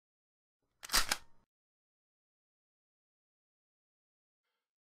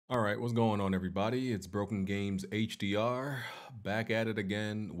All right, what's going on, everybody? It's Broken Games HDR back at it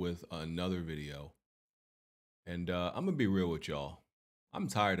again with another video. And I'm gonna be real with y'all. I'm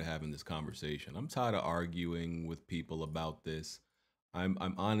tired of having this conversation. I'm tired of arguing with people about this. I'm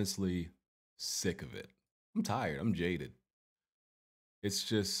honestly sick of it. I'm tired. I'm jaded. It's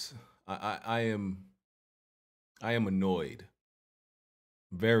just I am annoyed,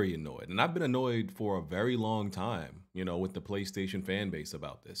 very annoyed, and I've been annoyed for a very long time. With the PlayStation fan base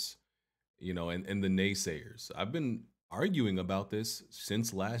about this. And the naysayers. I've been arguing about this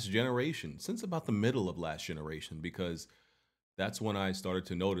since last generation, since about the middle of last generation, because that's when I started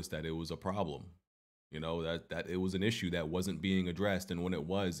to notice that it was a problem. That it was an issue that wasn't being addressed, and when it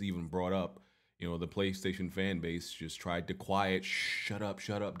was even brought up, the PlayStation fan base just tried to quiet, shut up,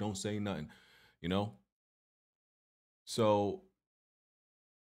 don't say nothing. You know. So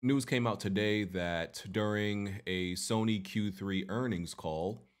news came out today that during a Sony Q3 earnings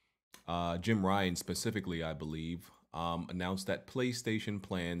call, Jim Ryan specifically, I believe, announced that PlayStation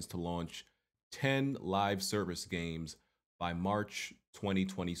plans to launch 10 live service games by March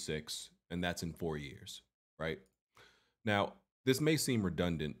 2026, and that's in 4 years, right? Now, this may seem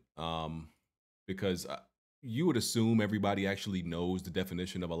redundant because you would assume everybody actually knows the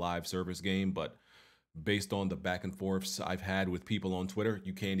definition of a live service game, but based on the back and forths I've had with people on Twitter,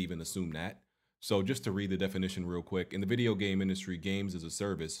 you can't even assume that. So, just to read the definition real quick, in the video game industry, games as a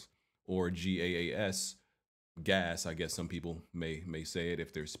service, or GAAS, gas, I guess some people may say it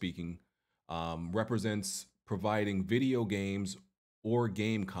if they're speaking, represents providing video games or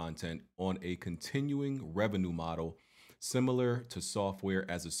game content on a continuing revenue model similar to software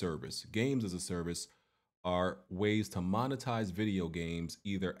as a service. Games as a service are ways to monetize video games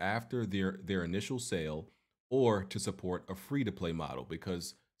either after their initial sale or to support a free to play model,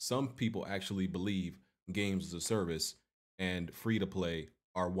 because some people actually believe games as a service and free to play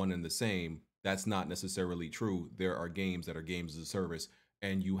are one and the same. That's not necessarily true. There are games that are games as a service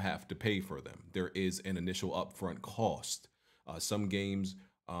and you have to pay for them. There is an initial upfront cost. Some games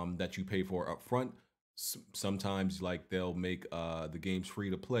that you pay for upfront, sometimes like they'll make the games free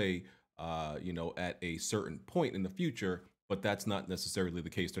to play at a certain point in the future, but that's not necessarily the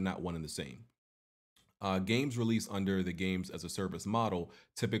case. They're not one and the same. Games released under the games as a service model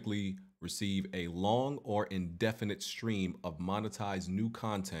typically receive a long or indefinite stream of monetized new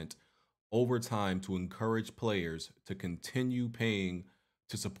content over time to encourage players to continue paying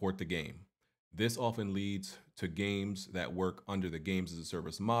to support the game. This often leads to games that work under the games as a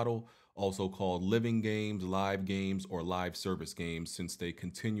service model, also called living games, live games, or live service games, since they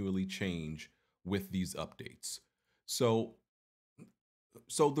continually change with these updates. So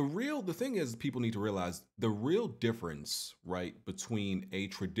the thing is, people need to realize the real difference, right, between a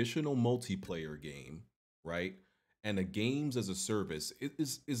traditional multiplayer game, right, and a games as a service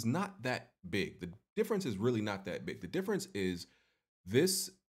is not that big. The difference is really not that big. The difference is this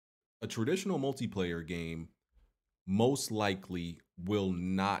a traditional multiplayer game most likely will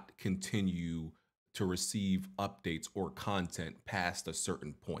not continue to receive updates or content past a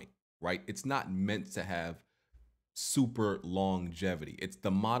certain point, right? It's not meant to have super longevity. It's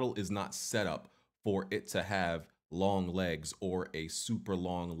the model is not set up for it to have long legs or a super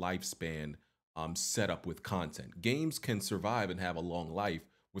long lifespan set up with content. Games can survive and have a long life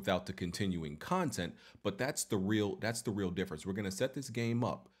without the continuing content, but that's the real difference. We're going to set this game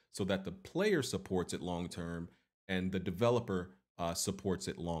up so that the player supports it long term and the developer supports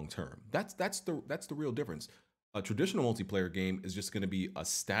it long term. That's the real difference. A traditional multiplayer game is just going to be a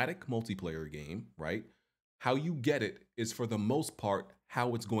static multiplayer game, right? How you get it is, for the most part,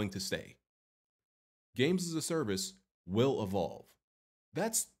 how it's going to stay. Games as a service will evolve.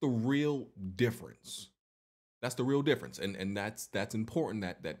 That's the real difference. That's the real difference. And that's important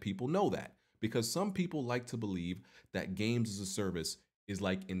that people know that, because some people like to believe that games as a service is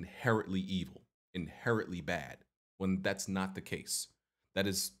like inherently evil, inherently bad, when that's not the case. That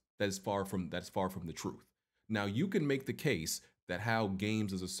is far from the truth. Now, you can make the case that how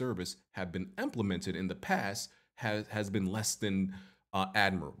games as a service have been implemented in the past has been less than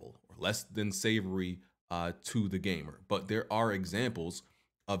admirable or less than savory to the gamer. But there are examples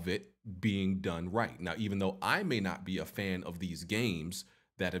of it being done right. Now, even though I may not be a fan of these games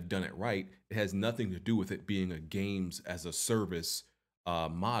that have done it right, it has nothing to do with it being a games as a service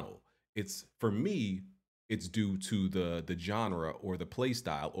model. It's, for me, it's due to the genre or the play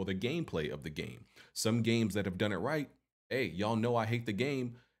style or the gameplay of the game. Some games that have done it right, hey, y'all know I hate the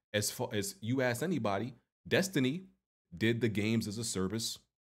game. As far as you ask anybody, Destiny did the games as a service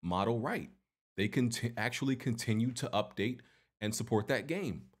model right. They actually continue to update and support that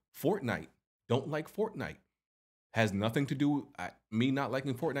game. Fortnite, don't like Fortnite. Has nothing to do. Me not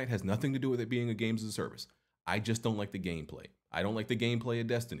liking Fortnite has nothing to do with it being a games as a service. I just don't like the gameplay. I don't like the gameplay of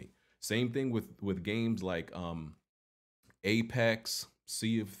Destiny. Same thing with games like Apex,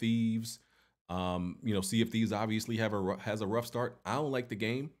 Sea of Thieves. Sea of Thieves obviously has a rough start. I don't like the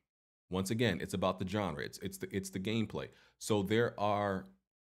game. Once again, it's about the genre. It's the gameplay. So there are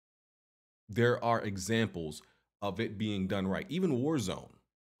examples of it being done right. Even Warzone,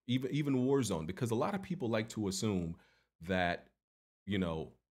 even Warzone, because a lot of people like to assume that you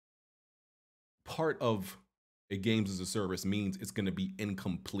know part of a games as a service means it's going to be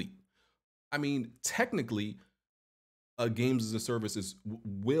incomplete. I mean, technically, a games as a service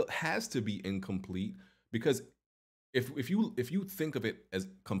will has to be incomplete because if you think of it as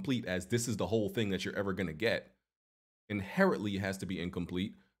complete as this is the whole thing that you're ever going to get, inherently it has to be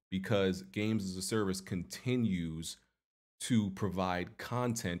incomplete because games as a service continues to provide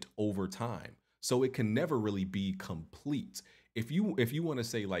content over time. So it can never really be complete. If you want to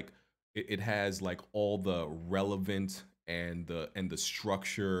say like it has like all the relevant and the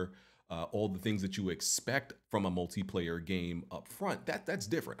structure, all the things that you expect from a multiplayer game up front, that's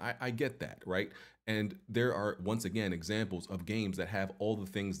different. I get that, right? And there are once again examples of games that have all the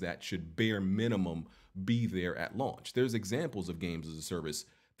things that should bare minimum be there at launch. There's examples of games as a service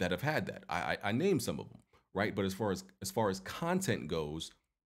that have had that. I named some of them, right? But as far as content goes,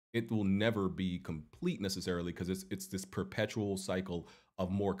 it will never be complete necessarily because it's this perpetual cycle of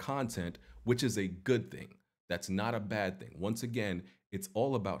more content, which is a good thing. That's not a bad thing. Once again, it's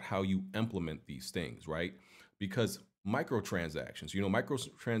all about how you implement these things, right? Because microtransactions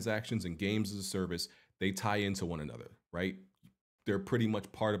and games as a service, they tie into one another, right? They're pretty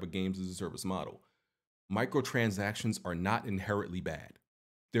much part of a games as a service model. Microtransactions are not inherently bad.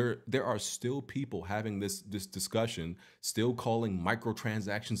 There are still people having this discussion, still calling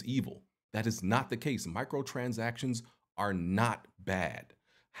microtransactions evil. That is not the case. Microtransactions are not bad.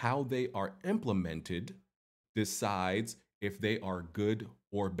 How they are implemented decides if they are good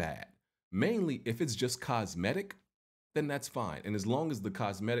or bad. Mainly, if it's just cosmetic, then that's fine. And as long as the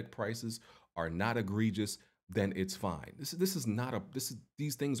cosmetic prices are not egregious, then it's fine.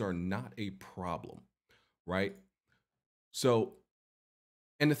 These things are not a problem, right? So,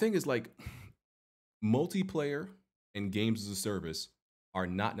 and the thing is like multiplayer and games as a service are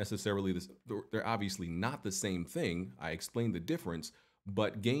not necessarily this. They're obviously not the same thing. I explained the difference,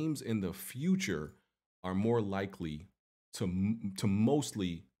 but games in the future are more likely to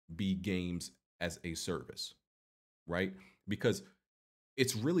mostly be games as a service, right? Because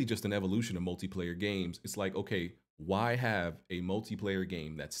it's really just an evolution of multiplayer games. It's like, okay, why have a multiplayer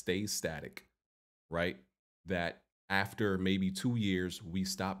game that stays static, right? That after maybe 2 years we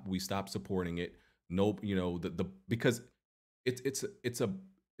stop supporting it. Nope, the because it's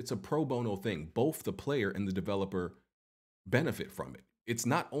a pro bono thing. Both the player and the developer benefit from it. It's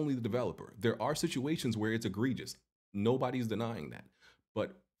not only the developer. There are situations where it's egregious. Nobody's denying that.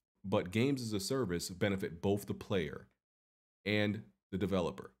 But games as a service benefit both the player and the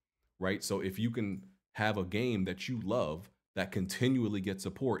developer, right? So if you can have a game that you love that continually gets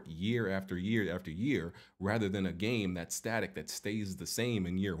support year after year after year, rather than a game that's static that stays the same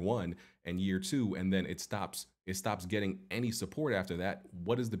in year one and year two, and then it stops getting any support after that,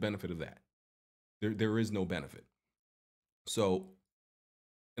 what is the benefit of that? There is no benefit. So,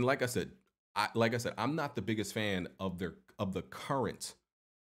 and like I said, I'm not the biggest fan of the current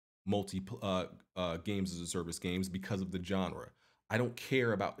multi games as a service games because of the genre. I don't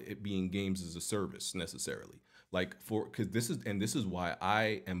care about it being games as a service necessarily. Like for because this is why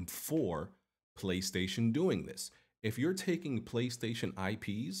I am for PlayStation doing this. If you're taking PlayStation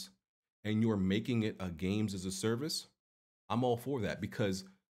IPs and you're making it a games as a service, I'm all for that because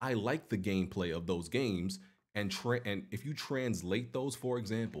I like the gameplay of those games and if you translate those, for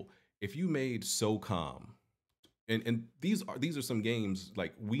example, if you made SOCOM and these are some games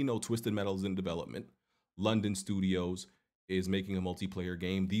like we know Twisted Metal is in development. London Studios is making a multiplayer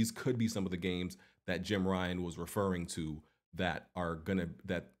game. These could be some of the games that Jim Ryan was referring to that are gonna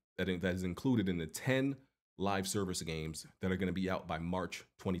that is included in the 10 live service games that are gonna be out by March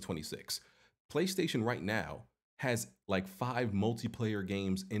 2026. PlayStation right now has like 5 multiplayer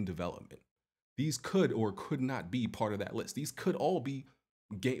games in development. These could or could not be part of that list. These could all be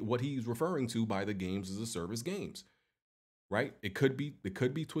what he's referring to by the games as a service games, right? It could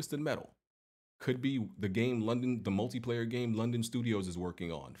be Twisted Metal, could be the multiplayer game London Studios is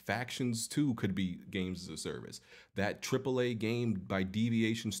working on. Factions 2 could be games as a service. That AAA game by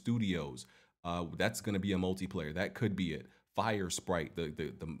Deviation Studios, that's going to be a multiplayer. That could be it. Fire Sprite,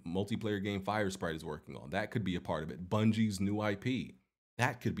 the multiplayer game Fire Sprite is working on. That could be a part of it. Bungie's new IP,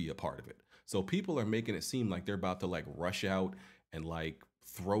 that could be a part of it. So people are making it seem like they're about to like rush out and like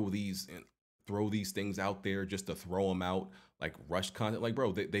throw these things out there just to throw them out, like rush content. Like,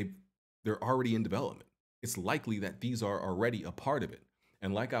 bro, they're already in development. It's likely that these are already a part of it.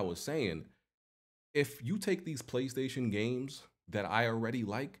 And like I was saying, if you take these PlayStation games that I already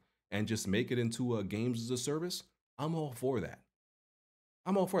like and just make it into a games as a service, I'm all for that.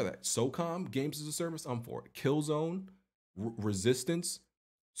 I'm all for that. SOCOM, games as a service, I'm for it. Killzone, Resistance,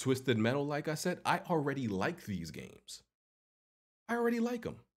 Twisted Metal, like I said, I already like these games. I already like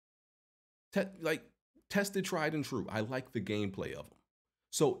them. Like tested, tried, and true. I like the gameplay of them.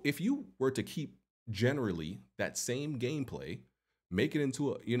 So if you were to keep generally that same gameplay, make it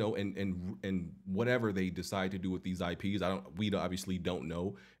into a, and whatever they decide to do with these IPs, we obviously don't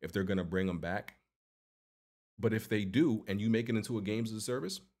know if they're gonna bring them back. But if they do, and you make it into a games as a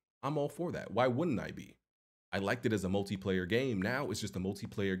service, I'm all for that. Why wouldn't I be? I liked it as a multiplayer game. Now it's just a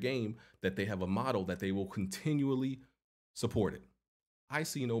multiplayer game that they have a model that they will continually support it. I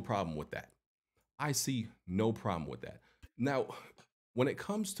see no problem with that. I see no problem with that. Now, when it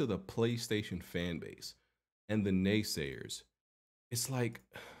comes to the PlayStation fan base and the naysayers, it's like,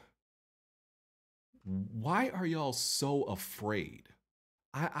 why are y'all so afraid?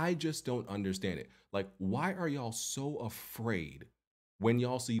 I just don't understand it. Like, why are y'all so afraid when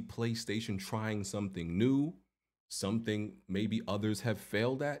y'all see PlayStation trying something new, something maybe others have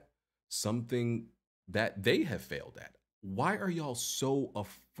failed at, something that they have failed at? Why are y'all so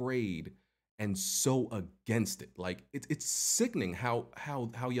afraid and so against it? Like, it's sickening how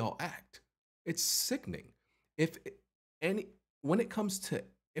y'all act. It's sickening. If any when it comes to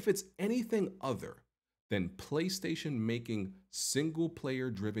if it's anything other than PlayStation making single player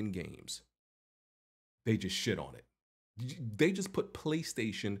driven games, they just shit on it. They just put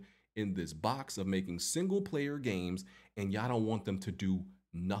PlayStation in this box of making single player games, and y'all don't want them to do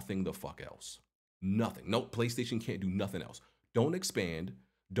nothing the fuck else. Nothing. No, PlayStation can't do nothing else. Don't expand,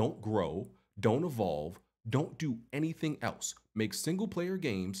 don't grow, don't evolve, don't do anything else. Make single player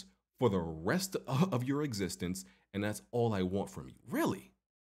games for the rest of your existence, and that's all I want from you. Really?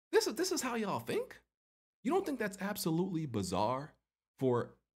 This is how y'all think? You don't think that's absolutely bizarre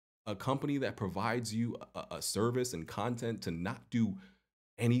for a company that provides you a service and content to not do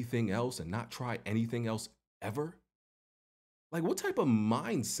anything else and not try anything else ever? Like, what type of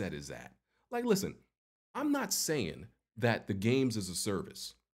mindset is that? Like, listen, I'm not saying that the games as a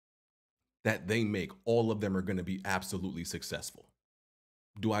service that they make, all of them are going to be absolutely successful.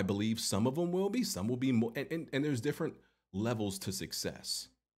 Do I believe some of them will be? Some will be more, and there's different levels to success,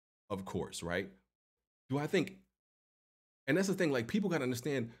 of course, right? Do I think, and that's the thing, like, people got to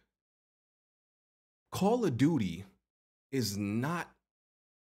understand, Call of Duty is not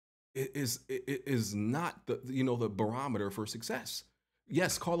is not the barometer for success.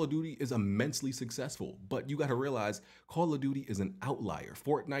 Yes, Call of Duty is immensely successful, but you got to realize Call of Duty is an outlier.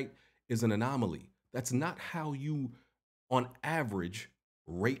 Fortnite is an anomaly. That's not how you, on average,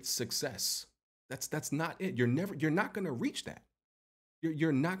 rate success. That's not it. You're not going to reach that.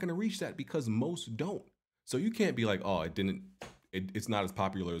 You're not going to reach that because most don't. So you can't be like, oh, it's not as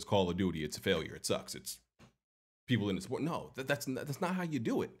popular as Call of Duty. It's a failure. It sucks. It's people in the sport. No, that's not how you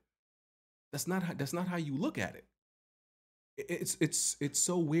do it. That's not how you look at it. It's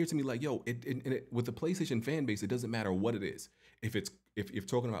so weird to me. Like, yo, with the PlayStation fan base, it doesn't matter what it is. If you're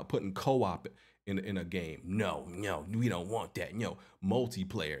talking about putting co-op in a game, no, we don't want that. No,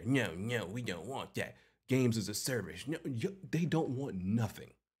 multiplayer, no, we don't want that. Games as a service, no, they don't want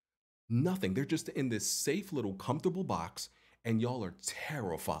nothing. Nothing. They're just in this safe little comfortable box, and y'all are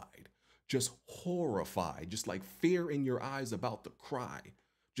terrified, just horrified, just like fear in your eyes about to cry,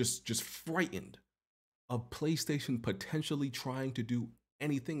 just frightened of PlayStation potentially trying to do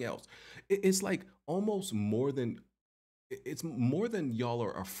anything else. It's like almost it's more than y'all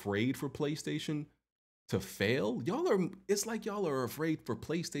are afraid for PlayStation to fail. It's like y'all are afraid for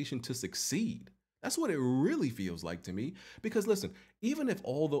PlayStation to succeed. That's what it really feels like to me. Because listen, even if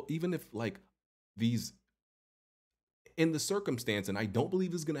like these, in the circumstance, and I don't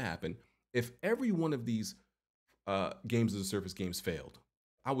believe this is gonna happen, if every one of these games as a service games failed,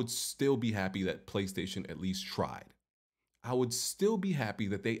 I would still be happy that PlayStation at least tried. I would still be happy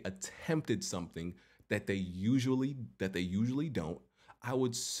that they attempted something that they usually don't. I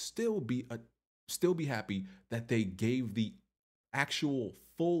would still be happy that they gave the actual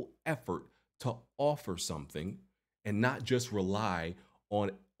full effort to offer something and not just rely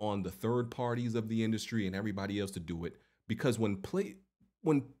on the third parties of the industry and everybody else to do it. Because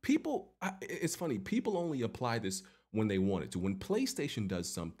it's funny, people only apply this when they want it to. When PlayStation does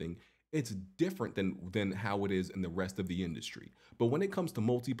something, It's different than how it is in the rest of the industry. But when it comes to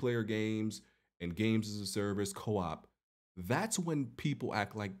multiplayer games and games as a service, co-op, that's when people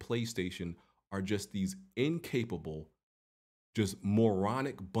act like PlayStation are just these incapable, just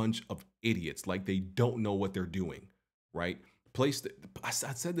moronic bunch of idiots, like they don't know what they're doing, right? I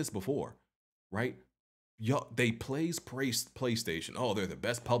said this before, right? Yo, they praise PlayStation. Oh, they're the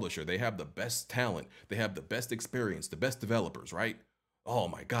best publisher. They have the best talent. They have the best experience, the best developers, right? Oh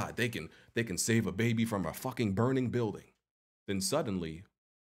my God, they can save a baby from a fucking burning building. Then suddenly,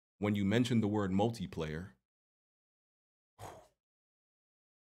 when you mention the word multiplayer,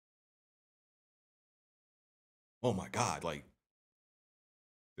 oh my God, like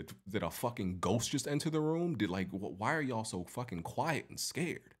did a fucking ghost just enter the room? Did like why are y'all so fucking quiet and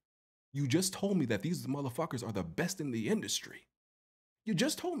scared? You just told me that these motherfuckers are the best in the industry. You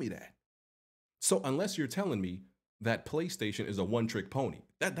just told me that. So unless you're telling me that PlayStation is a one-trick pony,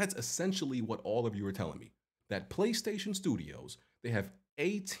 that's essentially what all of you are telling me. That PlayStation Studios, they have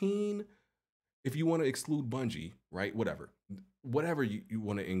 18, if you want to exclude Bungie, right? Whatever you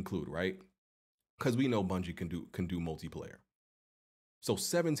want to include, right? Because we know Bungie can do multiplayer. So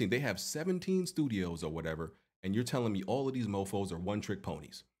 17, they have 17 studios or whatever, and you're telling me all of these mofos are one-trick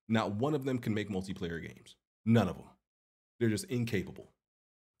ponies. Not one of them can make multiplayer games. None of them. They're just incapable.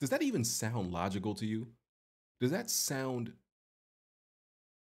 Does that even sound logical to you? Does that sound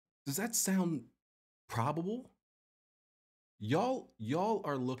does that sound probable? Y'all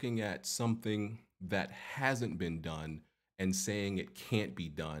are looking at something that hasn't been done and saying it can't be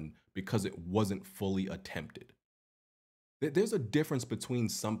done because it wasn't fully attempted. There's a difference between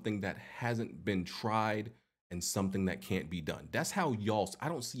something that hasn't been tried and something that can't be done. That's how I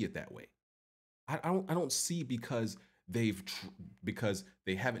don't see it that way. I don't see because they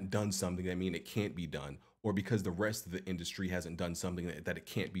haven't done something that mean it can't be done, or because the rest of the industry hasn't done something that it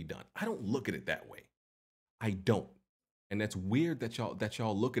can't be done. I don't look at it that way. I don't. And that's weird that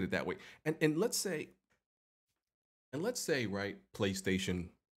y'all look at it that way. And let's say right, PlayStation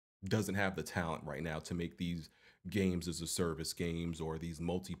doesn't have the talent right now to make these games as a service games or these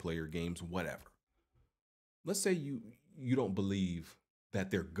multiplayer games, whatever. Let's say you don't believe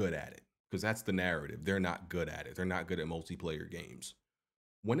that they're good at it, because that's the narrative. They're not good at it. They're not good at multiplayer games.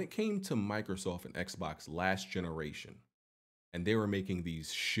 When it came to Microsoft and Xbox last generation, and they were making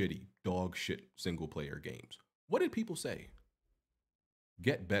these shitty, dog shit single player games, what did people say?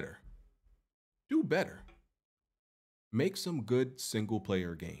 Get better. Do better. Make some good single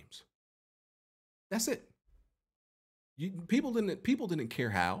player games. That's it. People didn't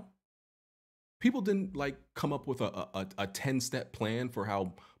care how. People didn't like come up with a 10-step plan for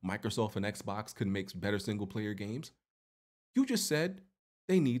how Microsoft and Xbox could make better single player games. You just said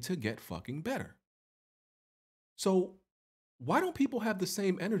they need to get fucking better. So why don't people have the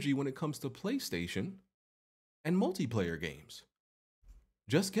same energy when it comes to PlayStation and multiplayer games?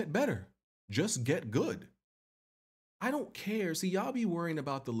 Just get better. Just get good. I don't care. See, y'all be worrying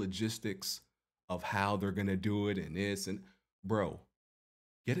about the logistics of how they're gonna do it and this and bro,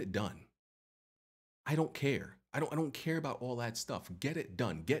 get it done. I don't care. I don't care about all that stuff. Get it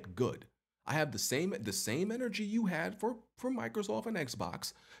done. Get good. I have the same energy you had for Microsoft and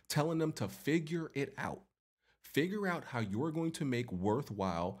Xbox, telling them to figure it out. Figure out how you're going to make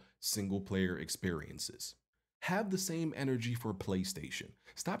worthwhile single player experiences. Have the same energy for PlayStation.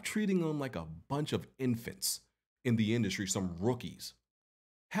 Stop treating them like a bunch of infants in the industry, some rookies.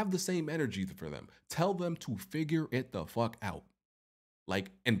 Have the same energy for them. Tell them to figure it the fuck out.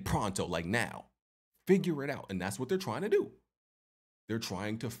 Like, and pronto, like now. Figure it out. And that's what they're trying to do. They're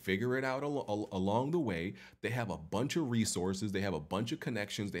trying to figure it out along the way. They have a bunch of resources. They have a bunch of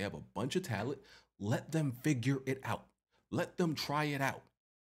connections. They have a bunch of talent. Let them figure it out. Let them try it out.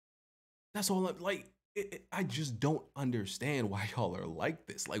 That's all I'm like. I just don't understand why y'all are like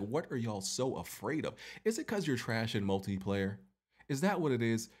this. Like, what are y'all so afraid of? Is it because you're trash in multiplayer? Is that what it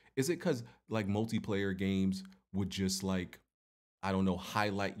is? Is it because like multiplayer games would just like, I don't know,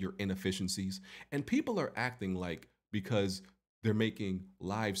 highlight your inefficiencies? And people are acting like because they're making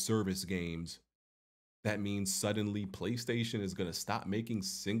live service games, that means suddenly PlayStation is going to stop making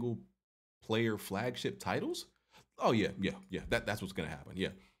single player flagship titles? Oh yeah, yeah, yeah. That's what's going to happen. Yeah.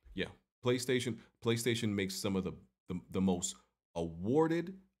 Yeah. PlayStation makes some of the most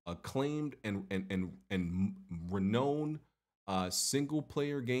awarded, acclaimed and renowned single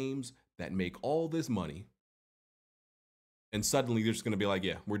player games that make all this money, and suddenly they're just gonna be like,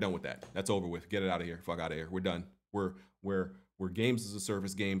 yeah, we're done with that. That's over with. Get it out of here. Fuck out of here. We're done. We're games as a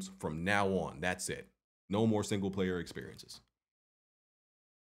service games from now on. That's it. No more single player experiences.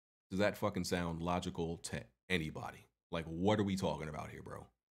 Does that fucking sound logical to anybody? Like, what are we talking about here, bro?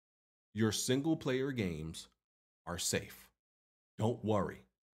 Your single player games are safe. Don't worry.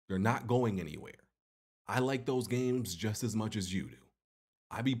 They're not going anywhere. I like those games just as much as you do.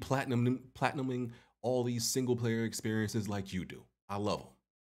 I be platinuming all these single player experiences like you do. I love them.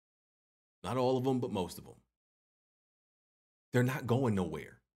 Not all of them, but most of them. They're not going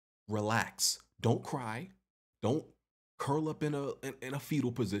nowhere. Relax. Don't cry. Don't curl up in a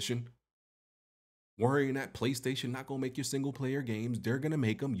fetal position, worrying that PlayStation not gonna make your single player games. They're gonna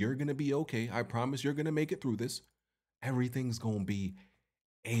make them. You're gonna be okay. I promise you're gonna make it through this. Everything's gonna be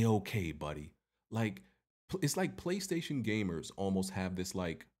a-okay, buddy. Like it's like PlayStation gamers almost have this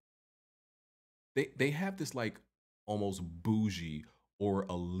like they have this like almost bougie or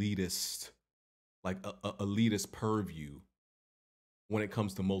elitist like a elitist purview when it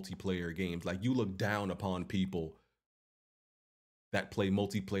comes to multiplayer games. Like you look down upon people that play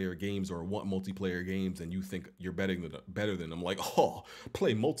multiplayer games or want multiplayer games, and you think you're better than them. Like, oh,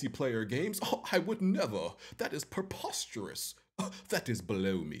 play multiplayer games? Oh, I would never. That is preposterous. That is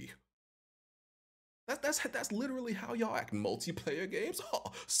below me. That's literally how y'all act in multiplayer games. Oh,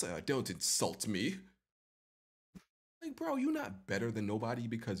 sir, don't insult me. Like, bro, you're not better than nobody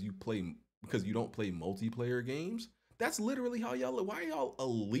because you don't play multiplayer games. That's literally how y'all. Why are y'all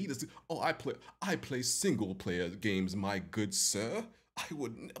elitist? Oh, I play single player games, my good sir. I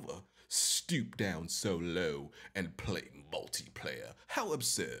would never stoop down so low and play multiplayer. How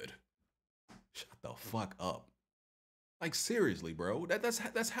absurd! Shut the fuck up. Like seriously, bro.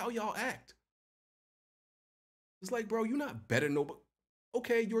 That's how y'all act. It's like, bro, you're not better than nobody.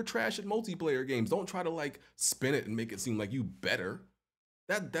 Okay, you're trash at multiplayer games. Don't try to like spin it and make it seem like you better.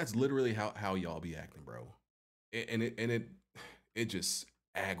 That's literally how y'all be acting, bro. And it just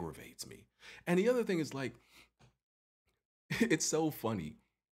aggravates me. And the other thing is like, it's so funny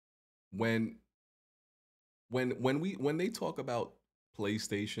when when they talk about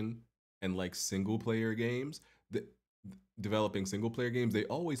PlayStation and like single player games, the developing single player games, they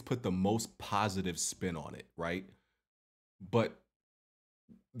always put the most positive spin on it, right? But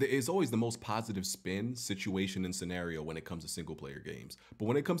there is always the most positive spin, situation, and scenario when it comes to single player games. But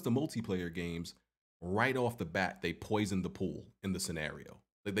when it comes to multiplayer games, right off the bat, they poison the pool in the scenario.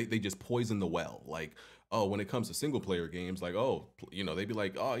 Like they just poison the well. Like, oh, when it comes to single player games, like, oh, they'd be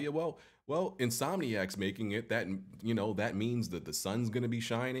like, oh yeah, well, Insomniac's making it. That that means that the sun's gonna be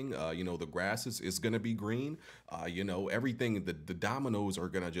shining. The grass is gonna be green. Everything, the dominoes are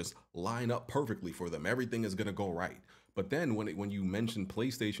gonna just line up perfectly for them. Everything is gonna go right. But then when you mention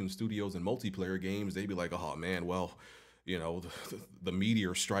PlayStation Studios and multiplayer games, they'd be like, oh man, well, the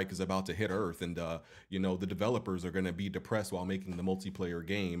meteor strike is about to hit Earth, and the developers are going to be depressed while making the multiplayer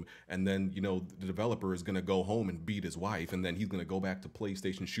game, and then the developer is going to go home and beat his wife, and then he's going to go back to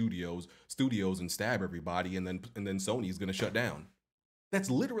PlayStation Studios and stab everybody, and then Sony's going to shut down. That's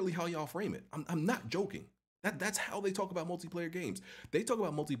literally how y'all frame it. I'm not joking. That's how they talk about multiplayer games. They talk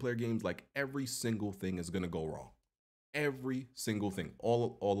about multiplayer games like every single thing is going to go wrong. Every single thing,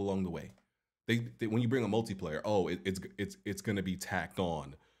 all along the way. When you bring a multiplayer, oh, it's gonna be tacked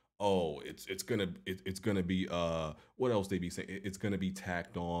on. Oh, it's gonna be what else they be saying? It's gonna be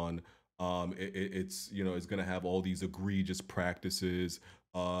tacked on. It's gonna have all these egregious practices.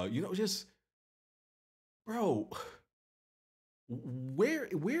 Just bro,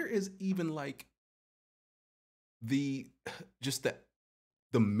 where is even like the just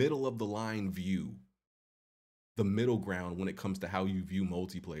the middle of the line view, the middle ground when it comes to how you view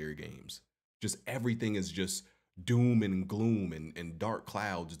multiplayer games? Just everything is just doom and gloom and dark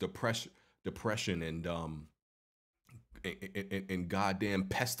clouds, depression and goddamn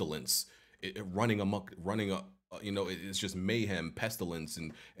pestilence, running amok, running up. It's just mayhem, pestilence,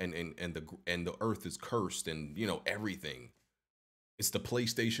 and the earth is cursed, and everything. It's the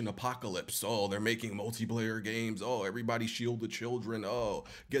PlayStation apocalypse. Oh, they're making multiplayer games. Oh, everybody shield the children. Oh,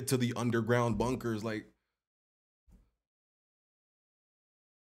 get to the underground bunkers. Like,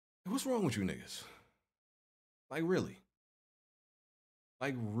 what's wrong with you niggas? Like, really?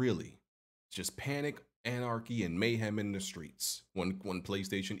 Like, really? It's just panic, anarchy, and mayhem in the streets when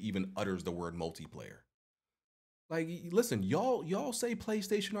PlayStation even utters the word multiplayer. Like, listen, y'all say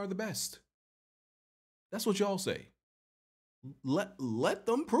PlayStation are the best. That's what y'all say. Let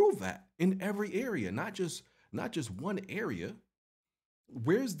them prove that in every area, not just one area.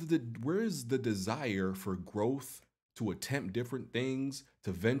 Where's the desire for growth, to attempt different things,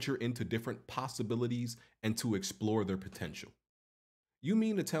 to venture into different possibilities, and to explore their potential? You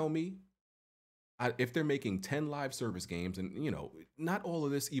mean to tell me, if they're making 10 live service games, and not all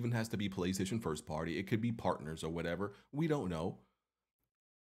of this even has to be PlayStation first party, it could be partners or whatever, we don't know.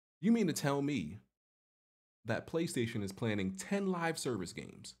 You mean to tell me that PlayStation is planning 10 live service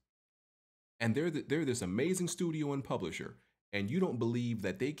games and they're this amazing studio and publisher, and you don't believe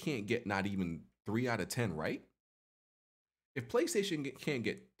that they can't get not even 3 out of 10 right? If PlayStation can't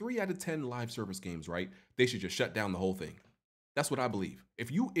get 3 out of 10 live service games right, they should just shut down the whole thing. That's what I believe.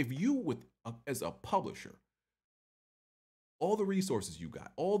 If you as a publisher, all the resources you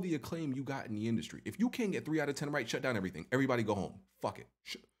got, all the acclaim you got in the industry, if you can't get 3 out of 10 right, shut down everything. Everybody go home. Fuck it.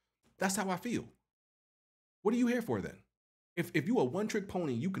 That's how I feel. What are you here for then? If you a one-trick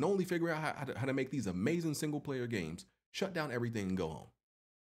pony, you can only figure out how to make these amazing single-player games, shut down everything and go home.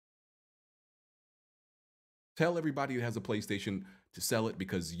 Tell everybody that has a PlayStation to sell it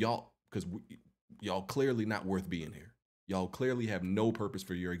because y'all clearly not worth being here. Y'all clearly have no purpose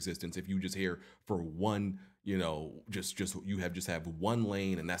for your existence if you just here for one, just you have one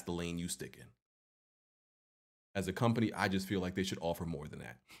lane and that's the lane you stick in. As a company, I just feel like they should offer more than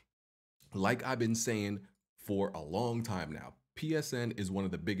that. Like I've been saying for a long time now, PSN is one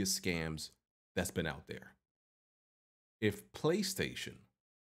of the biggest scams that's been out there. If PlayStation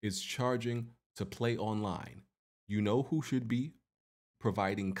is charging to play online, you know who should be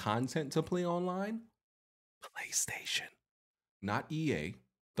providing content to play online? PlayStation, not EA.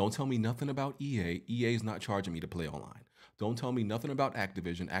 Don't tell me nothing about EA. EA is not charging me to play online. Don't tell me nothing about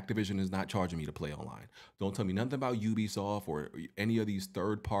Activision. Activision is not charging me to play online. Don't tell me nothing about Ubisoft or any of these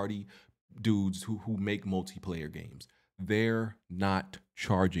third-party dudes who make multiplayer games. They're not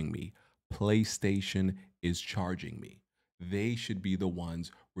charging me. PlayStation is charging me. They should be the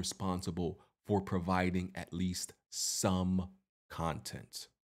ones responsible for providing at least some content.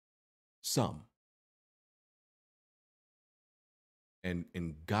 Some.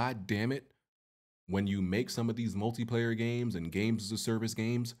 And God damn it, when you make some of these multiplayer games and games as a service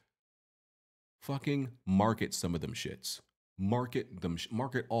games, fucking market some of them shits. Market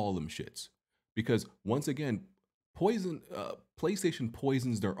all them shits. Because once again, PlayStation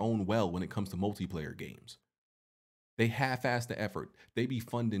poisons their own well when it comes to multiplayer games. They half-ass the effort. They be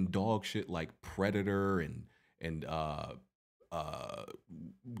funding dog shit like Predator and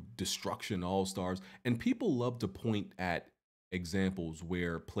Destruction All Stars, and people love to point at examples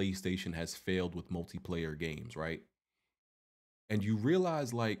where PlayStation has failed with multiplayer games, right? And you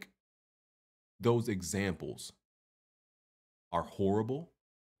realize like those examples are horrible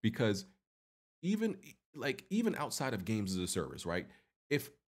because even outside of games as a service, right? If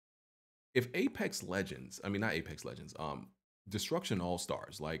Apex Legends, I mean not Apex Legends, Destruction All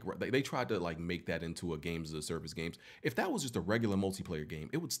Stars, like they tried to like make that into a games as a service games. If that was just a regular multiplayer game,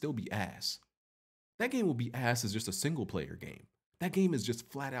 it would still be ass. That game would be ass as just a single player game. That game is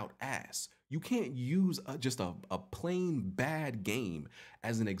just flat out ass. You can't use just a plain bad game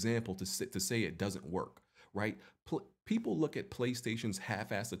as an example to say it doesn't work, right? People look at PlayStation's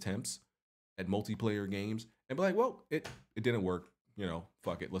half-ass attempts at multiplayer games and be like, well, it didn't work.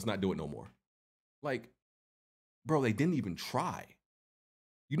 Fuck it. Let's not do it no more. Like, bro, they didn't even try.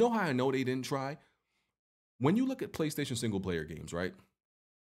 You know how I know they didn't try? When you look at PlayStation single player games, right?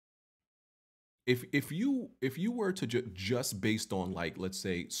 If you were to just based on like, let's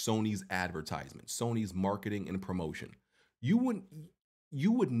say Sony's advertisement, Sony's marketing and promotion, you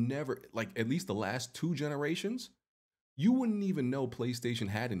would never, like at least the last 2 generations, you wouldn't even know PlayStation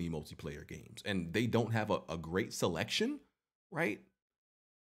had any multiplayer games, and they don't have a great selection, right?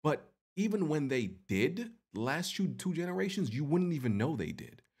 But even when they did, the last 2 generations, you wouldn't even know they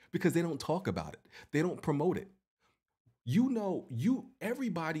did because they don't talk about it. They don't promote it.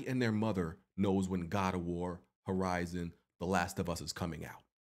 Everybody and their mother knows when God of War, Horizon, The Last of Us is coming out,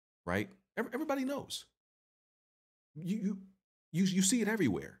 right? Everybody knows. You see it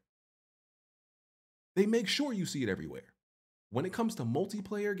everywhere. They make sure you see it everywhere. When it comes to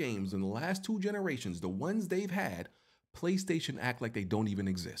multiplayer games in the last 2 generations, the ones they've had, PlayStation act like they don't even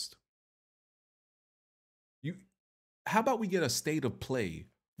exist. How about we get a state of play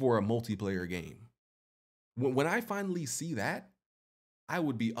for a multiplayer game? When I finally see that, I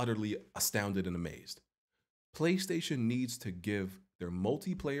would be utterly astounded and amazed. PlayStation needs to give their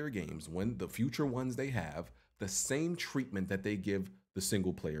multiplayer games, when the future ones they have, the same treatment that they give the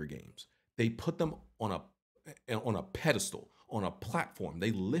single player games. They put them on a pedestal, on a platform.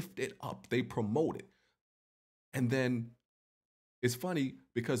 They lift it up, they promote it. And then it's funny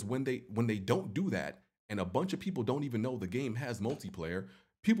because when they don't do that and a bunch of people don't even know the game has multiplayer,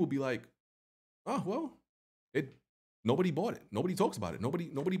 people be like, oh, well, nobody bought it. Nobody talks about it.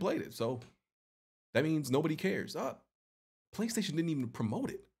 Nobody played it. So that means nobody cares. PlayStation didn't even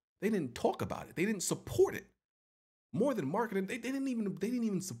promote it. They didn't talk about it. They didn't support it. More than marketing, they didn't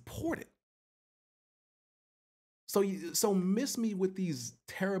even support it. So miss me with these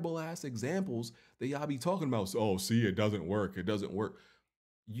terrible ass examples that y'all be talking about. Oh, see, it doesn't work. It doesn't work.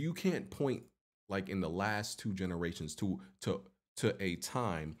 You can't point like in the last two generations to a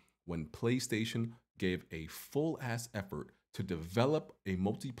time when PlayStation gave a full ass effort to develop a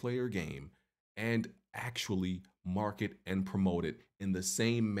multiplayer game and actually market and promote it in the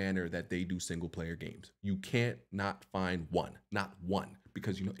same manner that they do single player games. You can't not find one, not one,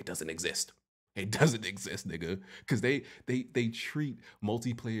 because you know it doesn't exist. It doesn't exist, nigga, because they treat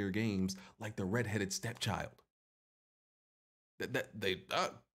multiplayer games like the redheaded stepchild. That they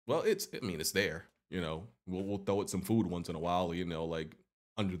well, I mean it's there. You know, we'll throw it some food once in a while. You know, like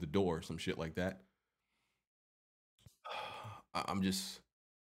under the door, some shit like that. I'm just,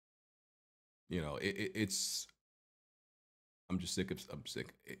 you know, it's I'm just sick of I'm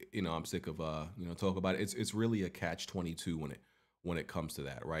sick. You know, I'm sick of you know, talk about it. It's really a catch 22 when it comes to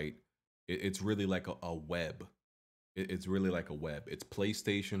that, right? It's really like a web. It's really like a web. It's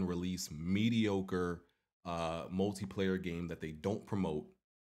PlayStation release mediocre multiplayer game that they don't promote.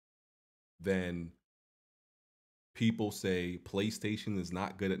 Then people say PlayStation is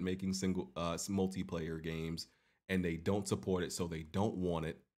not good at making single multiplayer games and they don't support it, so they don't want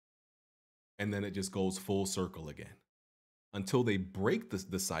it. And then it just goes full circle again until they break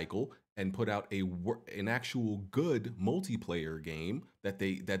the cycle and put out an actual good multiplayer game that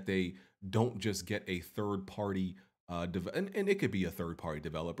they don't just get a third party and it could be a third party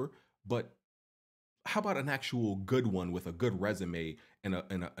developer, but how about an actual good one with a good resume and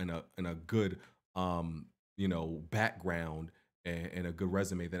a good you know, background and a good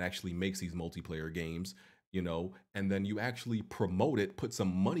resume that actually makes these multiplayer games, you know, and then you actually promote it, put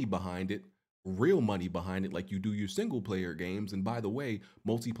some money behind it, real money behind it, like you do your single player games. And by the way,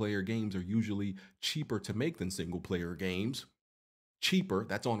 multiplayer games are usually cheaper to make than single player games. Cheaper,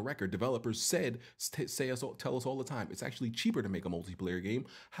 that's on record. Developers tell us all the time it's actually cheaper to make a multiplayer game.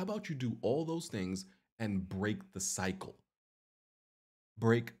 How about you do all those things and break the cycle?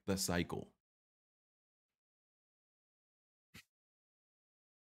 Break the cycle.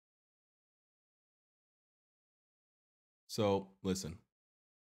 So listen,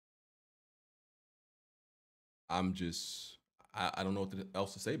 I'm just I don't know what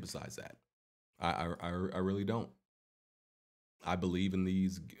else to say besides that. I really don't. I believe in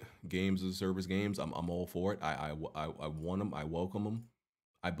these games as a service games. I'm all for it. I want them. I welcome them.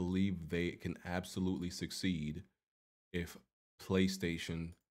 I believe they can absolutely succeed if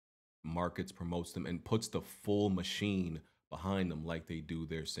PlayStation markets, promotes them, and puts the full machine behind them like they do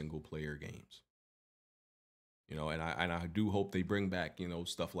their single player games. You know, and I do hope they bring back, you know,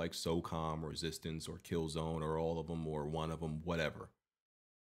 stuff like SOCOM, Resistance, or Killzone, or all of them, or one of them, whatever.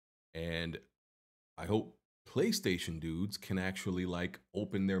 And I hope PlayStation dudes can actually like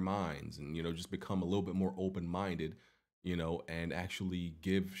open their minds and, you know, just become a little bit more open minded, you know, and actually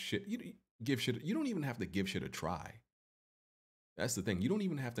give shit. Give shit. You don't even have to give shit a try. That's the thing. You don't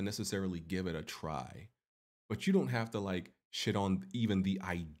even have to necessarily give it a try, but you don't have to like shit on even the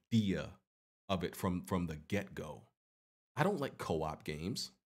idea of it from the get go. I don't like co-op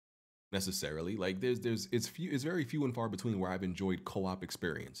games necessarily. Like it's very few and far between where I've enjoyed co-op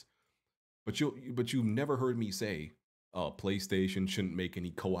experience. But you've never heard me say, PlayStation shouldn't make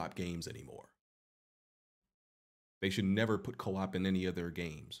any co-op games anymore. They should never put co-op in any of their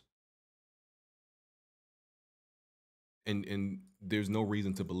games. And there's no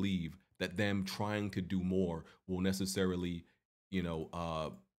reason to believe that them trying to do more will necessarily, you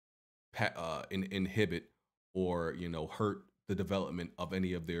know, inhibit or, you know, hurt the development of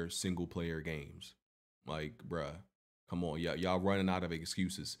any of their single player games. Like, bruh, come on, y'all running out of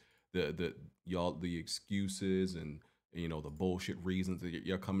excuses. The excuses and, you know, the bullshit reasons that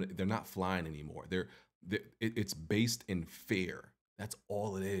you're coming, they're not flying anymore. It's based in fear. That's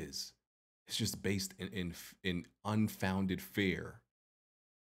all it is. It's just based in unfounded fear.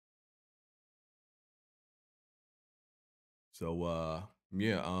 So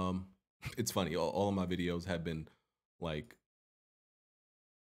yeah, it's funny. All of my videos have been like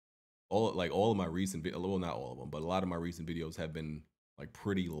all of my recent well, not all of them, but a lot of my recent videos have been like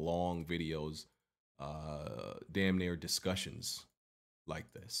pretty long videos, damn near discussions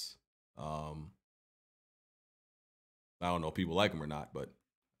like this. Um, I don't know if people like them or not, but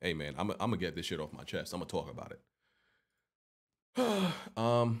hey, man, I'm gonna get this shit off my chest. I'm gonna talk about it.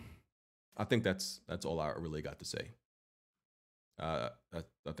 I think that's all I really got to say. I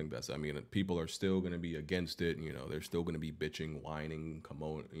think that's. I mean, people are still going to be against it. You know, they're still going to be bitching, whining,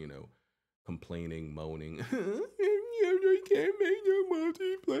 you know, complaining, moaning. You can't make no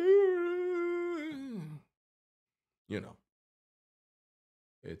multiplayer. You know,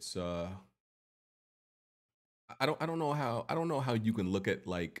 it's I don't know how you can look at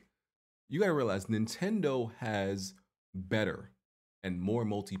like you got to realize Nintendo has better. and more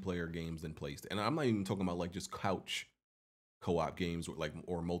multiplayer games than PlayStation. And I'm not even talking about like just couch co-op games or like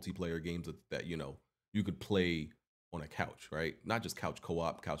or multiplayer games that you know you could play on a couch, right? Not just couch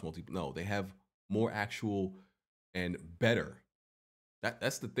co-op, couch multi. No, they have more actual and better.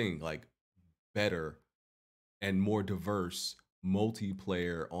 That's the thing, like better and more diverse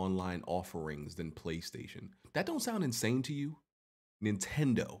multiplayer online offerings than PlayStation. That don't sound insane to you?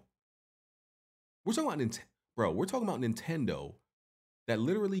 Nintendo. We're talking about bro. We're talking about Nintendo that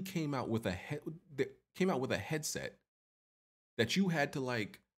literally came out with a headset that you had to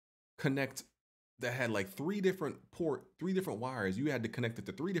like connect that had like three different wires. You had to connect it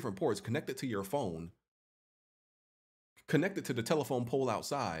to three different ports, connect it to your phone, connect it to the telephone pole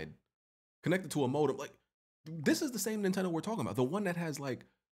outside, connect it to a modem. Like this is the same Nintendo we're talking about. The one that has like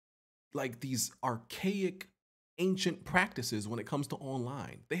these archaic ancient practices when it comes to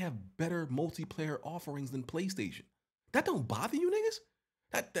online. They have better multiplayer offerings than PlayStation. That don't bother you niggas?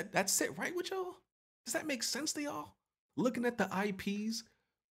 That's it right with y'all? Does that make sense to y'all? Looking at the IPs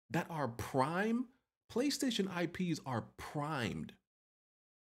that are prime, PlayStation IPs are primed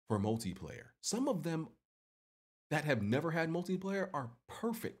for multiplayer. Some of them that have never had multiplayer are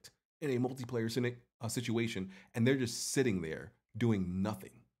perfect in a multiplayer situation, and they're just sitting there doing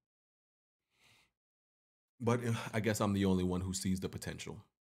nothing. But I guess I'm the only one who sees the potential.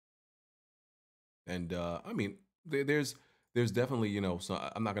 And I mean, there's definitely, you know, so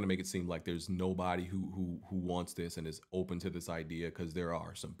I'm not gonna make it seem like there's nobody who wants this and is open to this idea, because there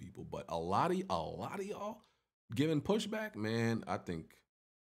are some people. But a lot of y'all giving pushback, man. I think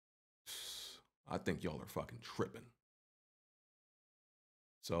y'all are fucking tripping.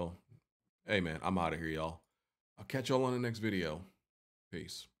 So, hey man, I'm out of here, y'all. I'll catch y'all on the next video.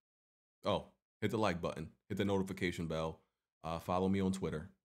 Peace. Oh, hit the like button, hit the notification bell, follow me on Twitter.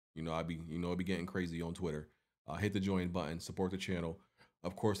 I be getting crazy on Twitter. Hit the join button, support the channel.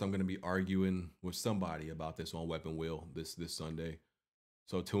 Of course, I'm gonna be arguing with somebody about this on Weapon Wheel this Sunday,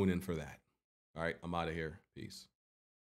 so tune in for that. All right, I'm out of here. Peace.